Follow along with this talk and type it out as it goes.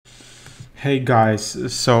Hey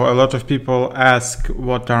guys, so a lot of people ask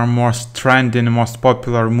what are most trending, most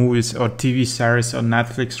popular movies or TV series on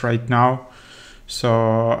Netflix right now.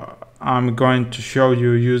 So I'm going to show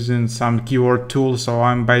you using some keyword tools. So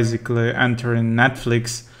I'm basically entering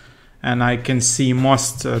Netflix and I can see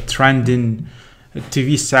most trending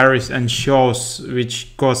TV series and shows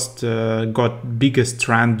which got biggest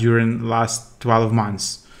trend during last 12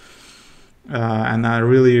 months and are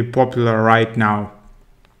really popular right now.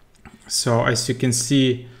 So as you can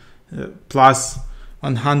see, plus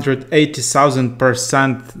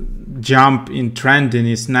 180,000% jump in trending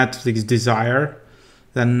is Netflix Desire,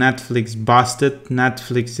 then Netflix Busted,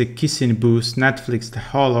 Netflix The Kissing Booth, Netflix The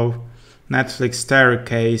Hollow, Netflix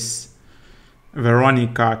Staircase,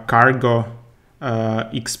 Veronica, Cargo,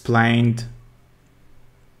 Explained,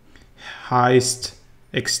 Heist,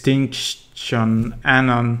 Extinction,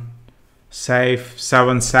 Anon, Safe,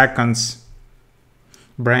 7 Seconds,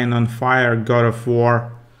 Brain on Fire, God of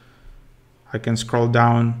War. I can scroll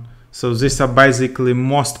down. So these are basically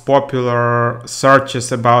most popular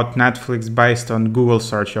searches about Netflix based on Google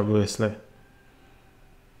search, obviously,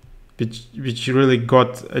 which really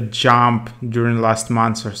got a jump during last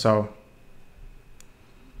month or so.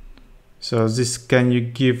 So this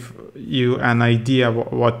can give you an idea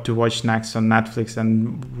what to watch next on Netflix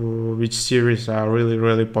and which series are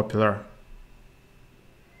really popular.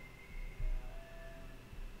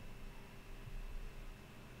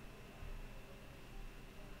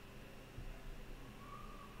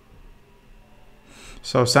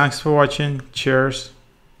 So thanks for watching. Cheers.